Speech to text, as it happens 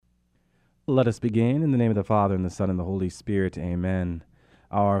Let us begin in the name of the Father, and the Son, and the Holy Spirit. Amen.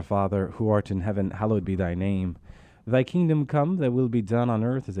 Our Father, who art in heaven, hallowed be thy name. Thy kingdom come, thy will be done on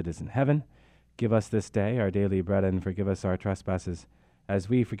earth as it is in heaven. Give us this day our daily bread, and forgive us our trespasses, as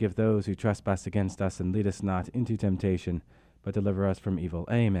we forgive those who trespass against us. And lead us not into temptation, but deliver us from evil.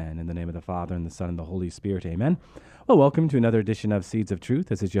 Amen. In the name of the Father, and the Son, and the Holy Spirit. Amen. Well, welcome to another edition of Seeds of Truth.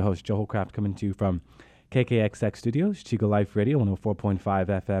 This is your host, Hollcraft, coming to you from KKXX Studios, Chico Life Radio, 104.5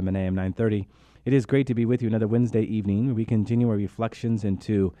 FM and AM 930. It is great to be with you another Wednesday evening, where we continue our reflections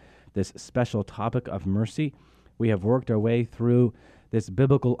into this special topic of mercy. We have worked our way through this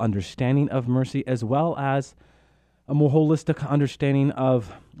biblical understanding of mercy, as well as a more holistic understanding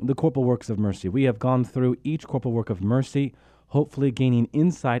of the corporal works of mercy. We have gone through each corporal work of mercy, hopefully gaining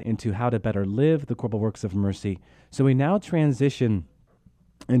insight into how to better live the corporal works of mercy. So we now transition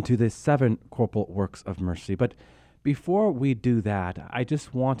into the 7 corporal works of mercy. But before we do that, I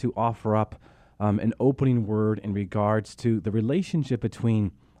just want to offer up an opening word in regards to the relationship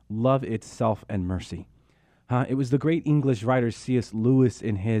between love itself and mercy. It was the great English writer C.S. Lewis,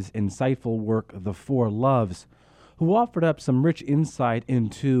 in his insightful work, The Four Loves, who offered up some rich insight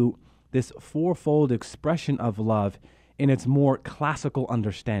into this fourfold expression of love in its more classical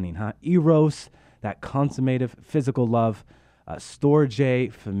understanding. Eros, that consummative physical love;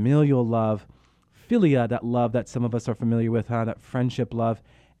 storge, familial love; philia, that love that some of us are familiar with, that friendship love;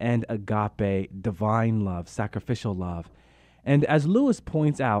 and agape, divine love, sacrificial love. And as Lewis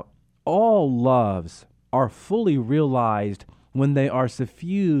points out, all loves are fully realized when they are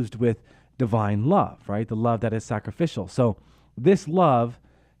suffused with divine love, right? The love that is sacrificial. So this love,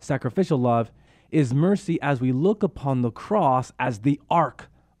 sacrificial love, is mercy as we look upon the cross as the ark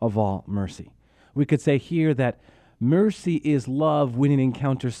of all mercy. We could say here that mercy is love when it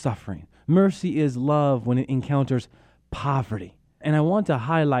encounters suffering. Mercy is love when it encounters poverty. And I want to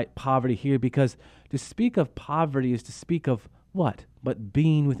highlight poverty here, because to speak of poverty is to speak of what? But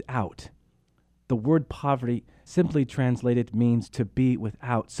being without. The word poverty, simply translated, means to be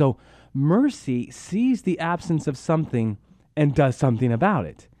without. So mercy sees the absence of something and does something about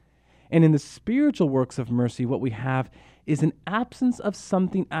it. And in the spiritual works of mercy, what we have is an absence of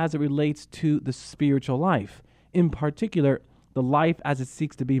something as it relates to the spiritual life. In particular, the life as it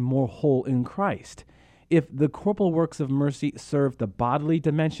seeks to be more whole in Christ. If the corporal works of mercy serve the bodily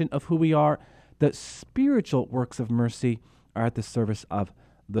dimension of who we are, the spiritual works of mercy are at the service of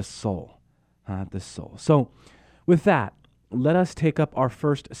the soul. So, with that, let us take up our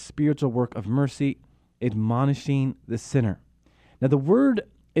first spiritual work of mercy, admonishing the sinner. Now, the word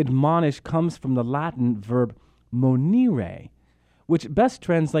admonish comes from the Latin verb monire, which best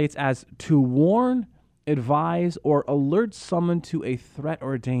translates as to warn, advise, or alert someone to a threat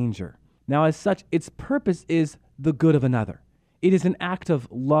or danger. Now, as such, its purpose is the good of another. It is an act of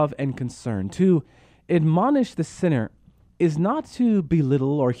love and concern. To admonish the sinner is not to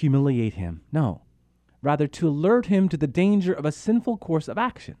belittle or humiliate him, no. Rather, to alert him to the danger of a sinful course of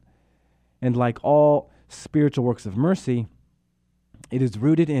action. And like all spiritual works of mercy, it is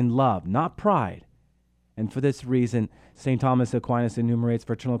rooted in love, not pride. And for this reason, St. Thomas Aquinas enumerates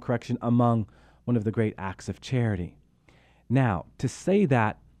fraternal correction among one of the great acts of charity. Now, to say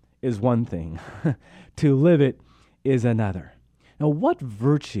that is one thing. To live it is another. Now, what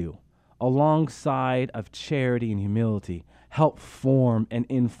virtue, alongside of charity and humility, help form and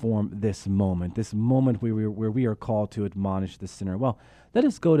inform this moment where we are called to admonish the sinner? Well, let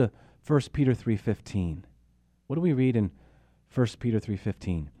us go to 1 Peter 3:15. What do we read in 1 Peter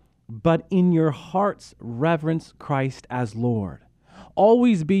 3:15? But in your hearts reverence Christ as Lord.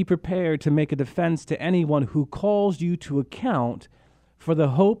 Always be prepared to make a defense to anyone who calls you to account for the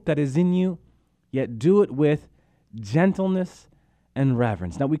hope that is in you, yet do it with gentleness and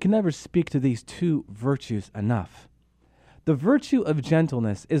reverence. Now, we can never speak to these two virtues enough. The virtue of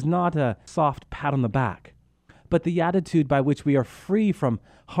gentleness is not a soft pat on the back, but the attitude by which we are free from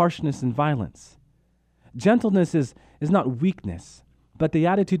harshness and violence. Gentleness is not weakness, but the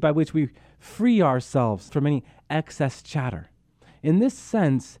attitude by which we free ourselves from any excess chatter. In this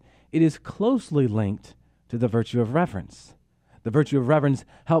sense, it is closely linked to the virtue of reverence. The virtue of reverence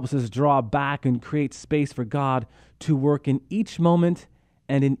helps us draw back and create space for God to work in each moment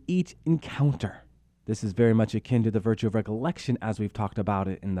and in each encounter. This is very much akin to the virtue of recollection, as we've talked about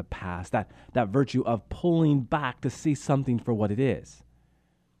it in the past, that virtue of pulling back to see something for what it is.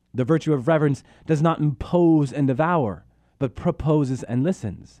 The virtue of reverence does not impose and devour, but proposes and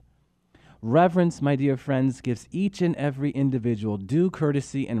listens. Reverence, my dear friends, gives each and every individual due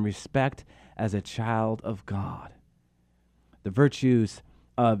courtesy and respect as a child of God. The virtues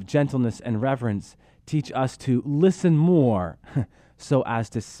of gentleness and reverence teach us to listen more so as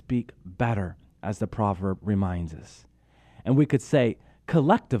to speak better, as the proverb reminds us. And we could say,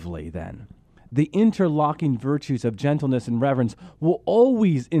 collectively then, the interlocking virtues of gentleness and reverence will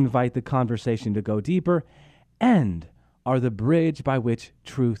always invite the conversation to go deeper and are the bridge by which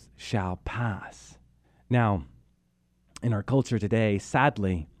truth shall pass. Now, in our culture today,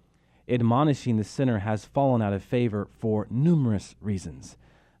 sadly, admonishing the sinner has fallen out of favor for numerous reasons.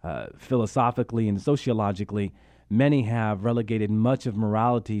 Philosophically and sociologically, many have relegated much of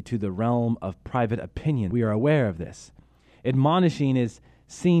morality to the realm of private opinion. We are aware of this. Admonishing is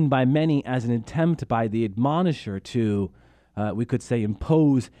seen by many as an attempt by the admonisher to, we could say,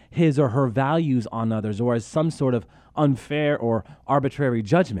 impose his or her values on others, or as some sort of unfair or arbitrary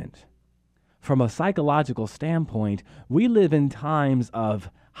judgment. From a psychological standpoint, we live in times of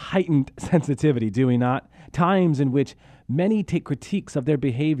heightened sensitivity, do we not? Times in which many take critiques of their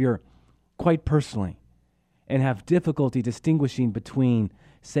behavior quite personally and have difficulty distinguishing between,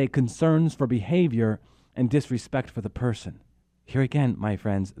 say, concerns for behavior and disrespect for the person. Here again, my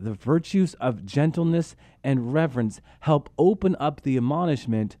friends, the virtues of gentleness and reverence help open up the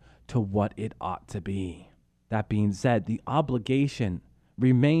admonishment to what it ought to be. That being said, the obligation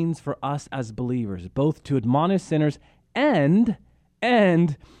remains for us as believers, both to admonish sinners and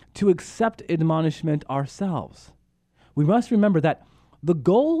to accept admonishment ourselves. We must remember that the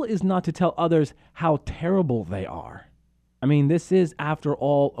goal is not to tell others how terrible they are. I mean, this is, after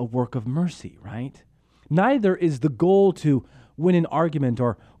all, a work of mercy, right? Neither is the goal to win an argument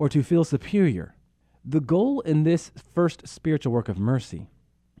or to feel superior. The goal in this first spiritual work of mercy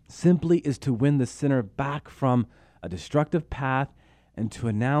simply is to win the sinner back from a destructive path and to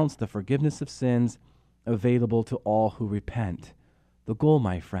announce the forgiveness of sins available to all who repent. The goal,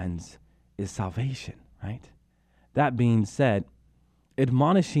 my friends, is salvation, right? That being said,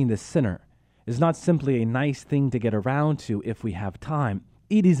 admonishing the sinner is not simply a nice thing to get around to if we have time.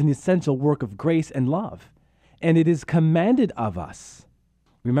 It is an essential work of grace and love, and it is commanded of us.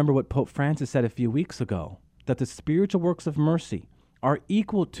 Remember what Pope Francis said a few weeks ago, that the spiritual works of mercy are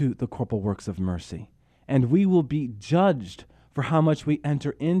equal to the corporal works of mercy, and we will be judged for how much we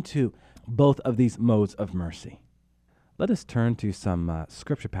enter into both of these modes of mercy. Let us turn to some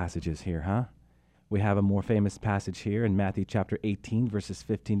scripture passages here, huh? We have a more famous passage here in Matthew chapter 18, verses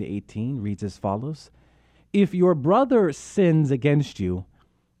 15 to 18, reads as follows. If your brother sins against you,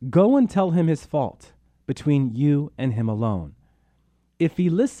 go and tell him his fault between you and him alone. If he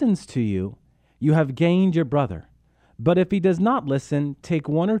listens to you, you have gained your brother. But if he does not listen, take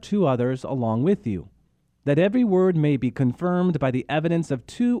one or two others along with you, that every word may be confirmed by the evidence of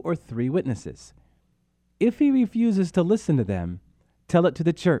 2 or 3 witnesses. If he refuses to listen to them, tell it to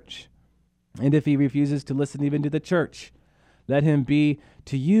the church. And if he refuses to listen even to the church, let him be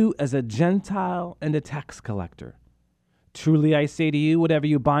to you as a Gentile and a tax collector. Truly I say to you, whatever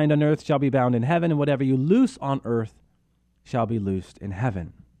you bind on earth shall be bound in heaven, and whatever you loose on earth shall be loosed in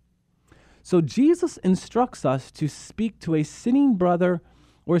heaven. So Jesus instructs us to speak to a sinning brother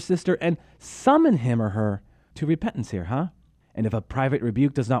or sister and summon him or her to repentance here, huh? And if a private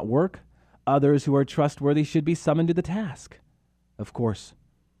rebuke does not work, others who are trustworthy should be summoned to the task. Of course,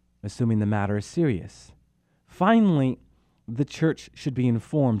 assuming the matter is serious. Finally, the church should be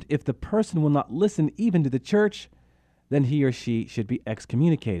informed. If the person will not listen even to the church, then he or she should be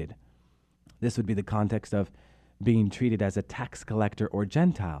excommunicated. This would be the context of being treated as a tax collector or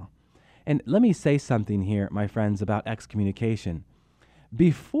Gentile. And let me say something here, my friends, about excommunication.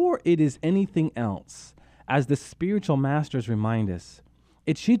 Before it is anything else, as the spiritual masters remind us,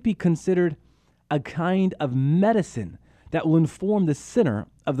 it should be considered a kind of medicine that will inform the sinner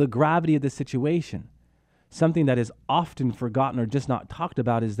of the gravity of the situation. Something that is often forgotten or just not talked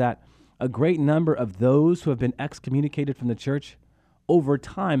about is that a great number of those who have been excommunicated from the church over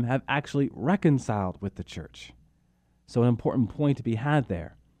time have actually reconciled with the church. So an important point to be had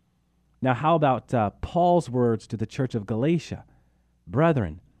there. Now, how about Paul's words to the church of Galatia?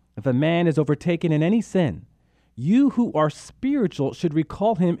 Brethren, if a man is overtaken in any sin, you who are spiritual should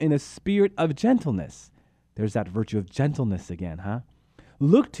recall him in a spirit of gentleness. There's that virtue of gentleness again, huh?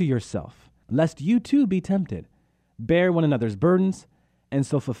 Look to yourself, lest you too be tempted. Bear one another's burdens, and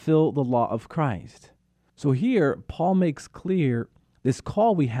so fulfill the law of Christ. So here, Paul makes clear this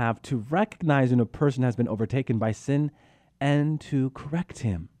call we have to recognize when a person has been overtaken by sin and to correct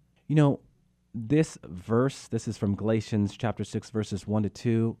him. You know, this verse, this is from Galatians chapter 6, verses 1 to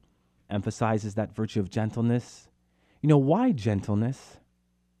 2, emphasizes that virtue of gentleness. You know, why gentleness?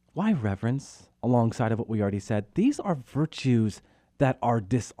 Why reverence? Alongside of what we already said, these are virtues that are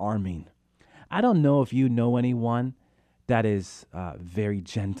disarming. I don't know if you know anyone that is very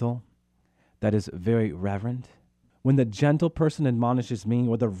gentle, that is very reverent. when the gentle person admonishes me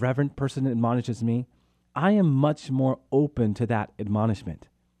or the reverent person admonishes me, I am much more open to that admonishment.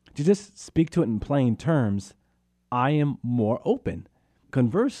 To just speak to it in plain terms, I am more open.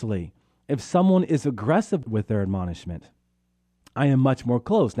 Conversely, if someone is aggressive with their admonishment, I am much more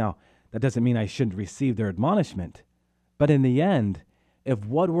closed. Now, that doesn't mean I shouldn't receive their admonishment. But in the end, if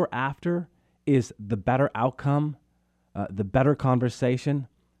what we're after is the better outcome, the better conversation,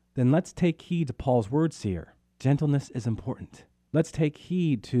 then let's take heed to Paul's words here. Gentleness is important. Let's take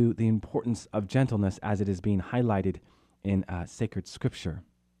heed to the importance of gentleness as it is being highlighted in sacred scripture.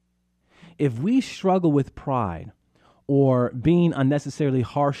 If we struggle with pride or being unnecessarily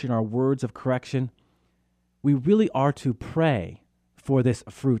harsh in our words of correction, we really are to pray for this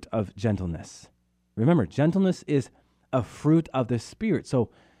fruit of gentleness. Remember, gentleness is a fruit of the Spirit. So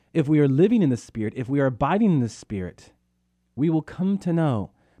if we are living in the Spirit, if we are abiding in the Spirit, we will come to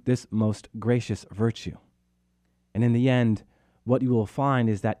know this most gracious virtue. And in the end, what you will find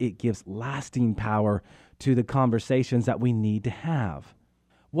is that it gives lasting power to the conversations that we need to have.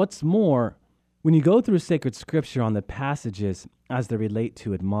 What's more, when you go through sacred scripture on the passages as they relate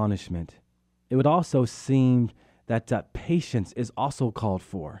to admonishment, it would also seem that patience is also called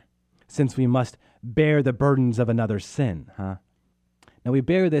for, since we must bear the burdens of another's sin. Now, we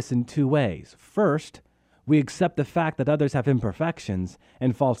bear this in two ways. First, we accept the fact that others have imperfections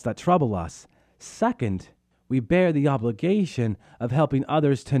and faults that trouble us. Second, we bear the obligation of helping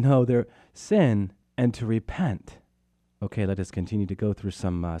others to know their sin and to repent. Okay, let us continue to go through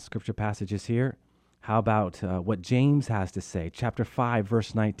some scripture passages here. How about what James has to say? Chapter 5,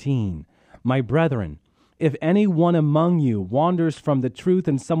 verse 19. My brethren, if any one among you wanders from the truth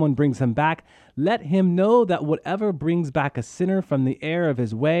and someone brings him back, let him know that whatever brings back a sinner from the error of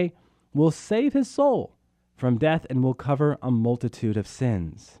his way will save his soul from death and will cover a multitude of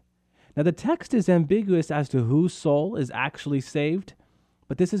sins. Now, the text is ambiguous as to whose soul is actually saved,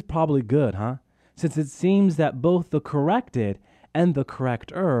 but this is probably good, since it seems that both the corrected and the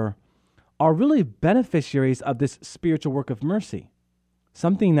corrector are really beneficiaries of this spiritual work of mercy,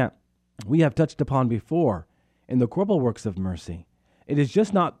 something that we have touched upon before in the corporal works of mercy. It is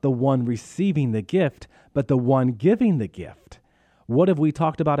just not the one receiving the gift, but the one giving the gift. What have we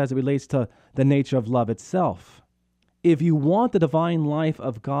talked about as it relates to the nature of love itself? If you want the divine life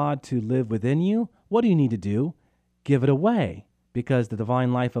of God to live within you, what do you need to do? Give it away, because the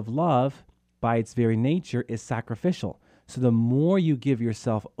divine life of love, by its very nature, is sacrificial. So the more you give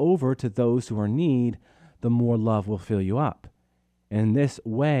yourself over to those who are in need, the more love will fill you up. And in this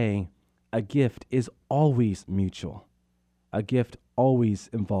way, a gift is always mutual. A gift always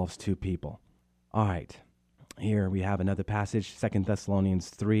involves two people. All right, here we have another passage, 2 Thessalonians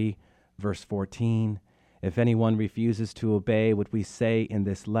 3, verse 14. If anyone refuses to obey what we say in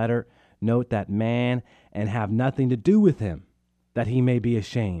this letter, note that man and have nothing to do with him, that he may be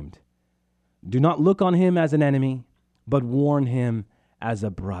ashamed. Do not look on him as an enemy, but warn him as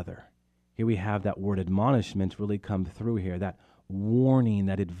a brother. Here we have that word admonishment really come through here, that warning,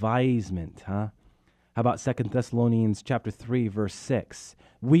 that advisement. How about 2 Thessalonians chapter 3, verse 6?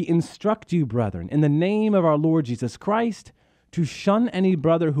 We instruct you, brethren, in the name of our Lord Jesus Christ, to shun any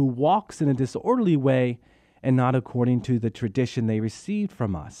brother who walks in a disorderly way and not according to the tradition they received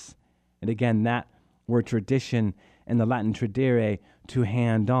from us. And again, that word tradition in the Latin tradere, to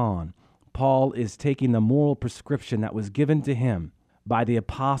hand on. Paul is taking the moral prescription that was given to him by the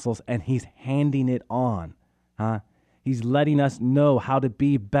apostles and he's handing it on. He's letting us know how to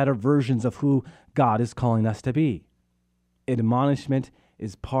be better versions of who God is calling us to be. Admonishment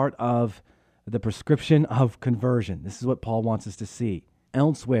is part of the prescription of conversion. This is what Paul wants us to see.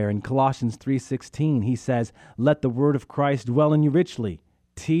 Elsewhere in Colossians 3:16, he says, let the word of Christ dwell in you richly.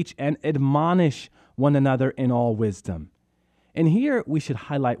 Teach and admonish one another in all wisdom. And here we should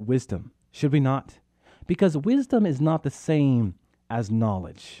highlight wisdom, should we not? Because wisdom is not the same as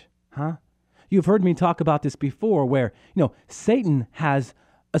knowledge. You've heard me talk about this before where, Satan has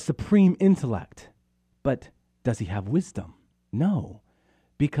a supreme intellect. But does he have wisdom? No.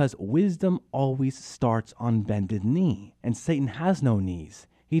 Because wisdom always starts on bended knee, and Satan has no knees.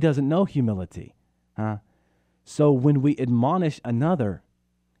 He doesn't know humility. So when we admonish another,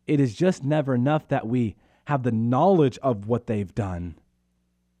 it is just never enough that we have the knowledge of what they've done.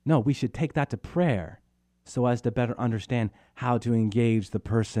 No, we should take that to prayer so as to better understand how to engage the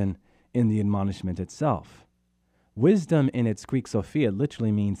person in the admonishment itself. Wisdom in its Greek Sophia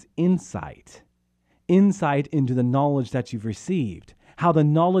literally means insight. Insight into the knowledge that you've received. How the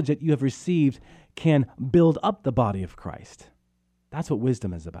knowledge that you have received can build up the body of Christ. That's what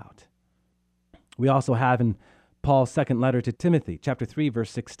wisdom is about. We also have in Paul's second letter to Timothy, chapter 3,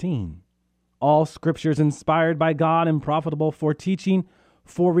 verse 16, All Scripture is inspired by God and profitable for teaching,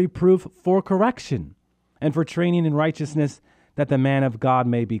 for reproof, for correction, and for training in righteousness, that the man of God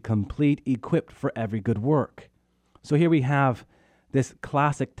may be complete, equipped for every good work. So here we have this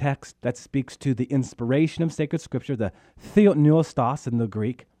classic text that speaks to the inspiration of sacred Scripture, the theopneustos in the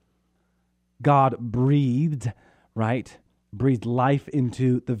Greek. God breathed, right? Breathed life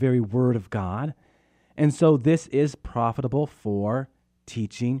into the very word of God. And so this is profitable for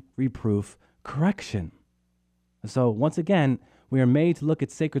teaching, reproof, correction. So once again, we are made to look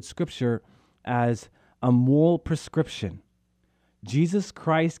at sacred Scripture as a moral prescription. Jesus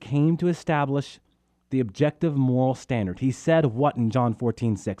Christ came to establish the objective moral standard. He said what in John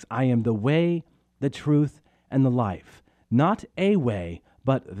 14:6? I am the way, the truth, and the life. Not a way,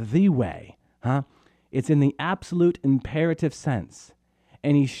 but the way. It's in the absolute imperative sense.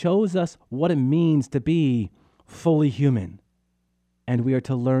 And he shows us what it means to be fully human. And we are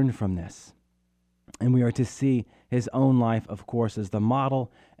to learn from this. And we are to see his own life, of course, as the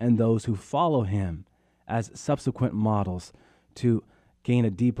model, and those who follow him as subsequent models to gain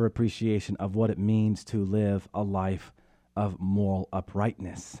a deeper appreciation of what it means to live a life of moral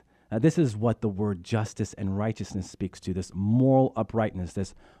uprightness. Now, this is what the word justice and righteousness speaks to, this moral uprightness,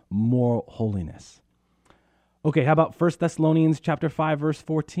 this moral holiness. Okay, how about 1 Thessalonians chapter 5, verse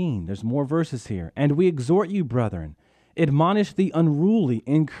 14? There's more verses here. And we exhort you, brethren, admonish the unruly,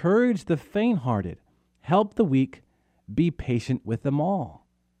 encourage the faint-hearted, help the weak, be patient with them all.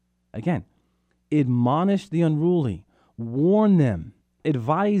 Again, admonish the unruly, warn them,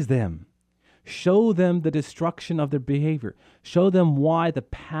 advise them, show them the destruction of their behavior, show them why the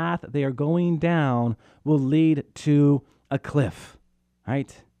path they are going down will lead to a cliff,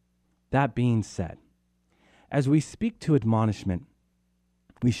 right? That being said, as we speak to admonishment,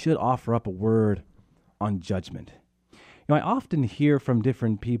 we should offer up a word on judgment. I often hear from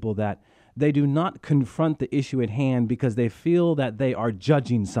different people that they do not confront the issue at hand because they feel that they are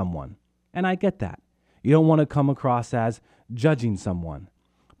judging someone. And I get that. You don't want to come across as judging someone.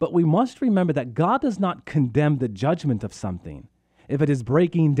 But we must remember that God does not condemn the judgment of something if it is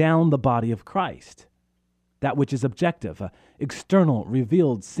breaking down the body of Christ, that which is objective, external,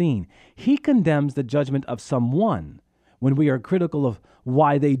 revealed, seen. He condemns the judgment of someone when we are critical of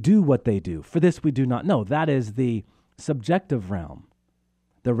why they do what they do. For this we do not know. That is the subjective realm,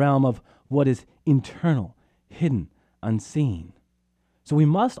 the realm of what is internal, hidden, unseen. So we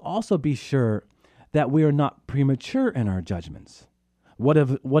must also be sure that we are not premature in our judgments.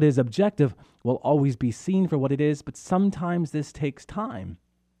 What is objective will always be seen for what it is, but sometimes this takes time.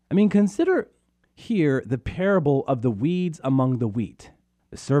 I mean, consider here the parable of the weeds among the wheat.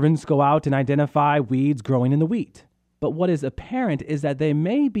 The servants go out and identify weeds growing in the wheat. But what is apparent is that they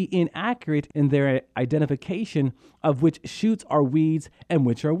may be inaccurate in their identification of which shoots are weeds and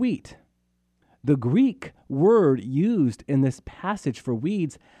which are wheat. The Greek word used in this passage for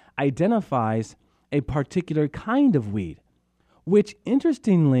weeds identifies a particular kind of weed, which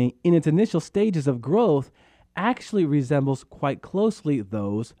interestingly, in its initial stages of growth, actually resembles quite closely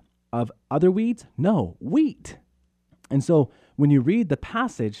those of other weeds? No, wheat. And so when you read the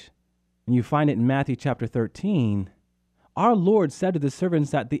passage, and you find it in Matthew chapter 13, our Lord said to the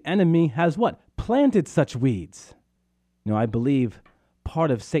servants that the enemy has what? Planted such weeds. I believe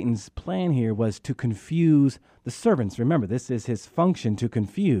part of Satan's plan here was to confuse the servants. Remember, this is his function, to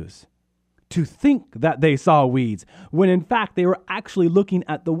confuse, to think that they saw weeds, when in fact they were actually looking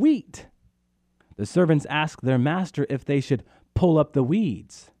at the wheat. The servants asked their master if they should pull up the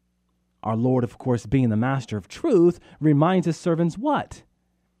weeds. Our Lord, of course, being the master of truth, reminds his servants what?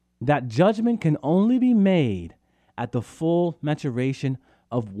 That judgment can only be made at the full maturation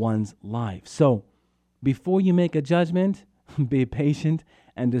of one's life. So, before you make a judgment, be patient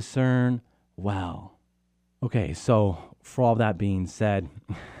and discern well. Okay, so for all that being said,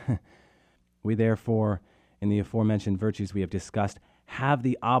 we therefore, in the aforementioned virtues we have discussed, have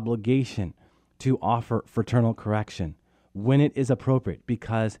the obligation to offer fraternal correction when it is appropriate,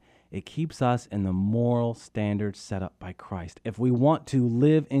 because it keeps us in the moral standards set up by Christ. If we want to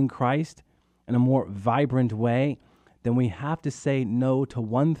live in Christ in a more vibrant way, then we have to say no to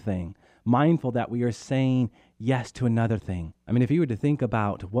one thing, mindful that we are saying yes to another thing. I mean, if you were to think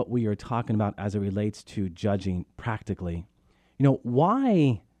about what we are talking about as it relates to judging practically,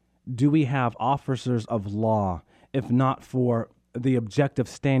 why do we have officers of law if not for the objective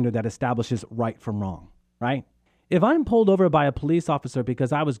standard that establishes right from wrong, right? If I'm pulled over by a police officer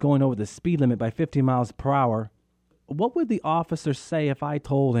because I was going over the speed limit by 50 miles per hour, what would the officer say if I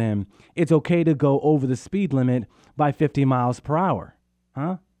told him it's okay to go over the speed limit by 50 miles per hour?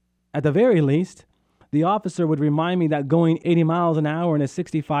 At the very least, The officer would remind me that going 80 miles an hour in a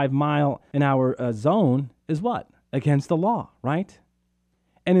 65-mile-an-hour zone is what? Against the law, right?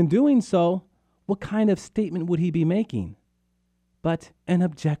 And in doing so, what kind of statement would he be making? But an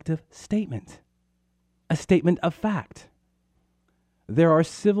objective statement, a statement of fact. There are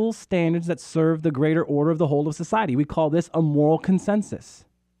civil standards that serve the greater order of the whole of society. We call this a moral consensus.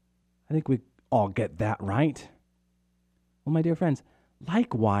 I think we all get that, right? Well, my dear friends,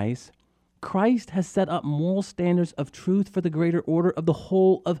 likewise, Christ has set up moral standards of truth for the greater order of the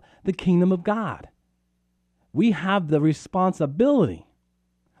whole of the kingdom of God. We have the responsibility,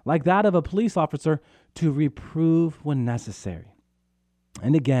 like that of a police officer, to reprove when necessary.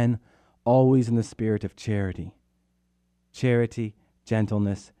 And again, always in the spirit of charity. Charity,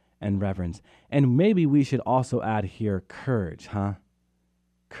 gentleness, and reverence. And maybe we should also add here courage,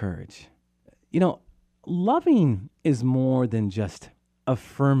 Courage. Loving is more than just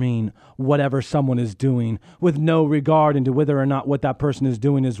affirming whatever someone is doing with no regard into whether or not what that person is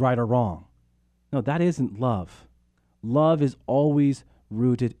doing is right or wrong. No, that isn't love. Love is always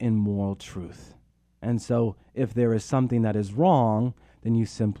rooted in moral truth. And so if there is something that is wrong, then you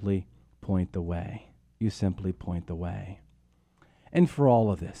simply point the way. You simply point the way. And for all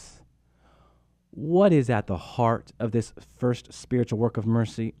of this, what is at the heart of this first spiritual work of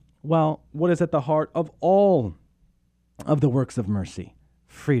mercy? Well, what is at the heart of all of the works of mercy?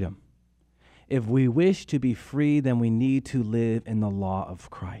 Freedom. If we wish to be free, then we need to live in the law of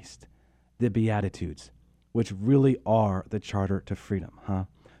Christ, the Beatitudes, which really are the charter to freedom,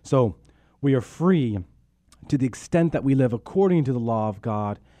 So we are free to the extent that we live according to the law of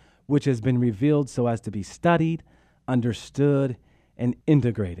God, which has been revealed so as to be studied, understood, and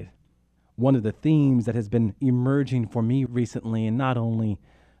integrated. One of the themes that has been emerging for me recently, and not only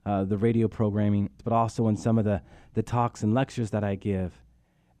the radio programming, but also in some of the talks and lectures that I give,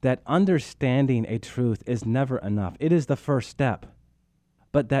 that understanding a truth is never enough. It is the first step,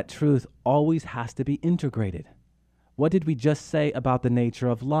 but that truth always has to be integrated. What did we just say about the nature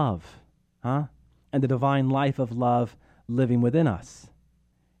of love, and the divine life of love living within us?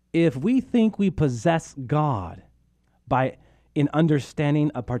 If we think we possess God in understanding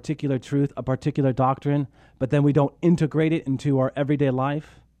a particular truth, a particular doctrine, but then we don't integrate it into our everyday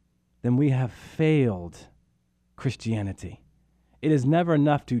life, then we have failed Christianity. It is never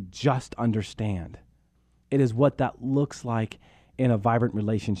enough to just understand. It is what that looks like in a vibrant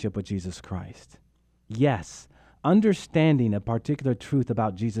relationship with Jesus Christ. Yes, understanding a particular truth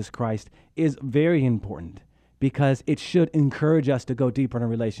about Jesus Christ is very important because it should encourage us to go deeper in a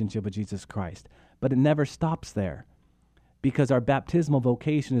relationship with Jesus Christ. But it never stops there, because our baptismal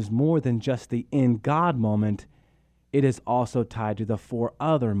vocation is more than just the in God moment. It is also tied to the for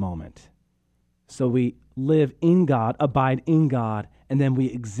other moment. So we live in God, abide in God, and then we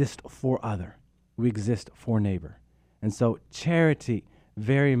exist for other. We exist for neighbor. And so charity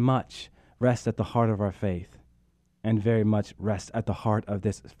very much rests at the heart of our faith, and very much rests at the heart of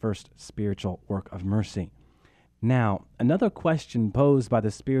this first spiritual work of mercy. Now, another question posed by the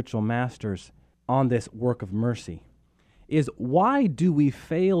spiritual masters on this work of mercy is, why do we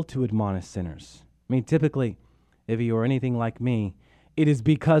fail to admonish sinners? I mean, typically, if you are anything like me, it is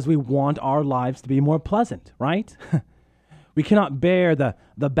because we want our lives to be more pleasant, right? We cannot bear the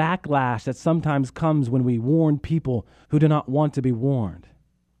backlash that sometimes comes when we warn people who do not want to be warned.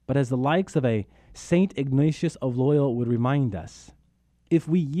 But as the likes of a Saint Ignatius of Loyola would remind us, if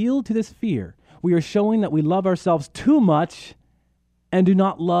we yield to this fear, we are showing that we love ourselves too much and do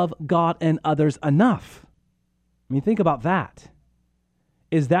not love God and others enough. I mean, think about that.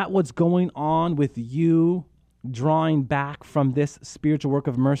 Is that what's going on with you drawing back from this spiritual work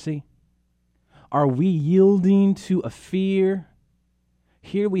of mercy? Are we yielding to a fear?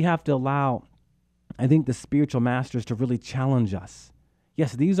 Here we have to allow, I think, the spiritual masters to really challenge us.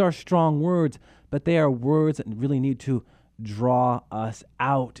 Yes, these are strong words, but they are words that really need to draw us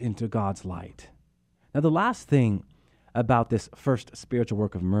out into God's light. Now, the last thing about this first spiritual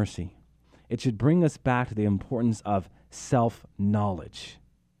work of mercy, it should bring us back to the importance of self-knowledge,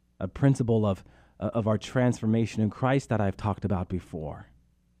 a principle of our transformation in Christ that I've talked about before.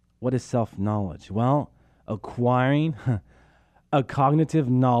 What is self-knowledge? Well, acquiring a cognitive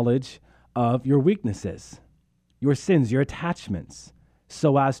knowledge of your weaknesses, your sins, your attachments,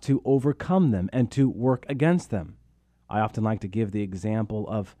 so as to overcome them and to work against them. I often like to give the example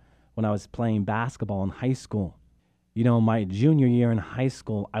of when I was playing basketball in high school. You know, my junior year in high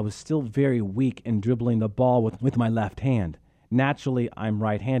school, I was still very weak in dribbling the ball with my left hand. Naturally, I'm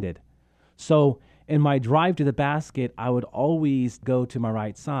right-handed. So in my drive to the basket, I would always go to my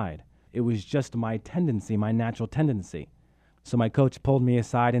right side. It was just my tendency, my natural tendency. So my coach pulled me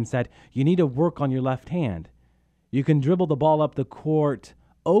aside and said, you need to work on your left hand. You can dribble the ball up the court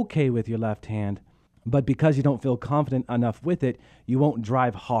okay with your left hand, but because you don't feel confident enough with it, you won't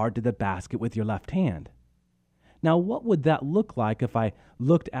drive hard to the basket with your left hand. Now, what would that look like if I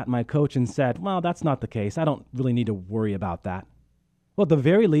looked at my coach and said, well, that's not the case. I don't really need to worry about that. Well, at the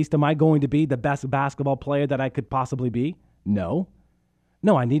very least, am I going to be the best basketball player that I could possibly be? No.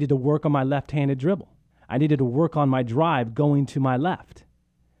 No, I needed to work on my left-handed dribble. I needed to work on my drive going to my left.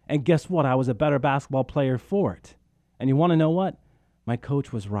 And guess what? I was a better basketball player for it. And you want to know what? My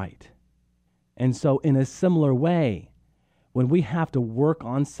coach was right. And so in a similar way, when we have to work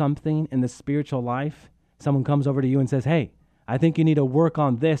on something in the spiritual life, someone comes over to you and says, hey, I think you need to work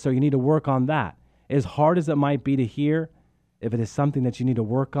on this or you need to work on that. As hard as it might be to hear, if it is something that you need to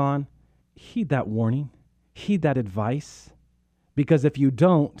work on, heed that warning, heed that advice. Because if you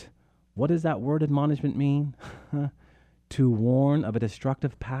don't, what does that word admonishment mean? To warn of a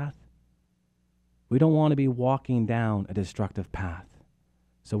destructive path? We don't want to be walking down a destructive path.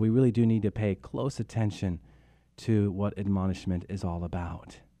 So we really do need to pay close attention to what admonishment is all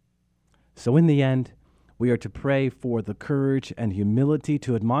about. So in the end, we are to pray for the courage and humility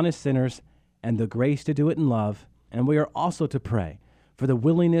to admonish sinners and the grace to do it in love. And we are also to pray for the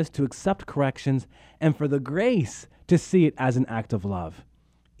willingness to accept corrections and for the grace to see it as an act of love,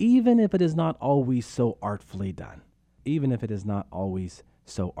 even if it is not always so artfully done. Even if it is not always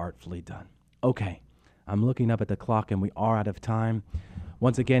so artfully done. Okay, I'm looking up at the clock and we are out of time.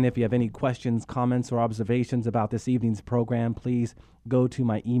 Once again, if you have any questions, comments, or observations about this evening's program, please go to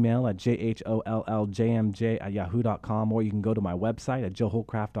my email at jholljmj@yahoo.com, or you can go to my website at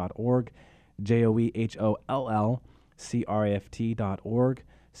joehollcraft.org, joehollcraft.org.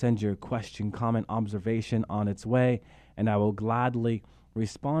 Send your question, comment, observation on its way, and I will gladly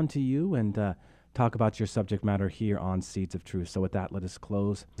respond to you and talk about your subject matter here on Seeds of Truth. So with that, let us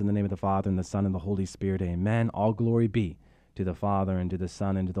close. In the name of the Father, and the Son, and the Holy Spirit, amen. All glory be to the Father, and to the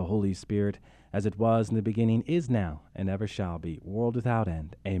Son, and to the Holy Spirit, as it was in the beginning, is now, and ever shall be, world without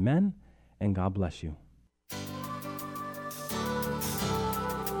end. Amen, and God bless you.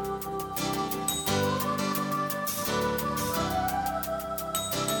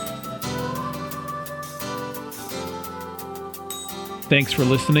 Thanks for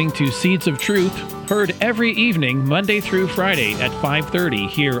listening to Seeds of Truth, heard every evening, Monday through Friday at 5:30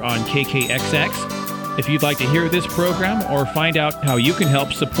 here on KKXX. If you'd like to hear this program or find out how you can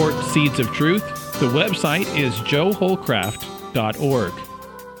help support Seeds of Truth, the website is joehollcraft.org.